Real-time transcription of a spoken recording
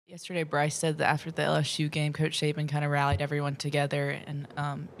Yesterday, Bryce said that after the LSU game, Coach Saban kind of rallied everyone together and,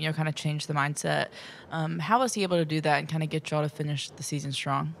 kind of changed the mindset. How was he able to do that and kind of get y'all to finish the season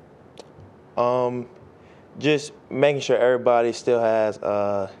strong? Um, just making sure everybody still has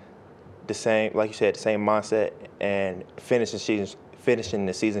the same, like you said, the same mindset and finishing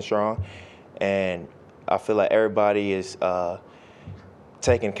the season strong. And I feel like everybody is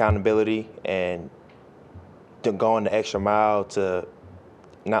taking accountability and going the extra mile to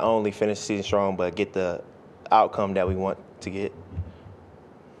not only finish the season strong, but get the outcome that we want to get.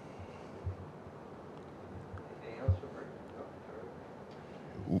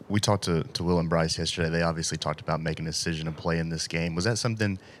 We talked to Will and Bryce yesterday. They obviously talked about making a decision to play in this game. Was that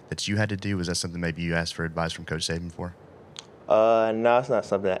something that you had to do? Was that something maybe you asked for advice from Coach Saban for? No, it's not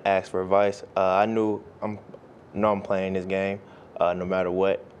something I asked for advice. I know I'm playing this game, no matter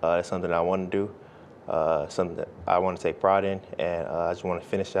what. It's something I want to do, something that I want to take pride in, and I just want to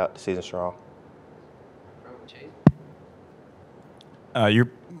finish out the season strong. You're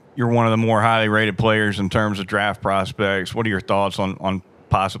one of the more highly rated players in terms of draft prospects. What are your thoughts on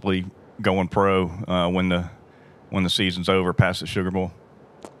possibly going pro when the season's over, past the Sugar Bowl?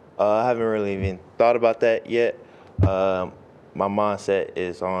 I haven't really even thought about that yet. My mindset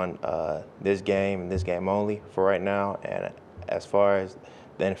is on this game and this game only for right now. And as far as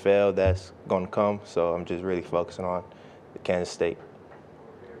the NFL, that's going to come. So I'm just really focusing on the Kansas State.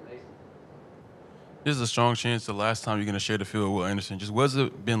 This is a strong chance the last time you're going to share the field with Will Anderson. Just what's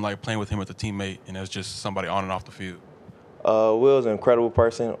it been like playing with him as a teammate and as just somebody on and off the field? Will's an incredible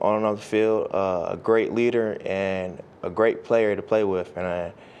person on and off the field, a great leader and a great player to play with.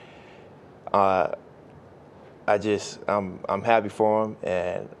 And I'm happy for him,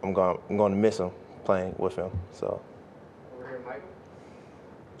 and I'm going to miss him playing with him. So.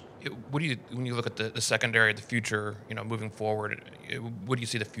 What do you, when you look at the secondary, the future, moving forward, what do you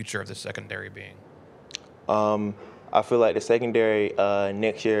see the future of the secondary being? I feel like the secondary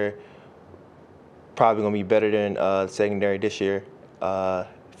next year probably gonna be better than the secondary this year. I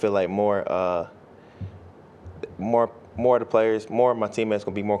feel like more of the players, more of my teammates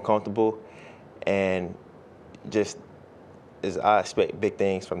gonna be more comfortable, and just as I expect big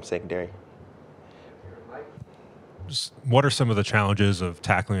things from the secondary. What are some of the challenges of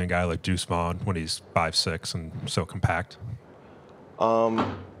tackling a guy like Deuce Vaughn when he's 5'6" and so compact?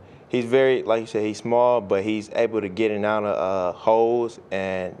 He's very, like you said, he's small, but he's able to get in and out of holes,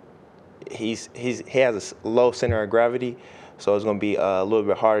 and he has a low center of gravity, so it's going to be a little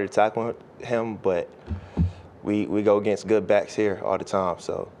bit harder to tackle him. But we go against good backs here all the time,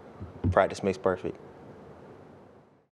 so practice makes perfect.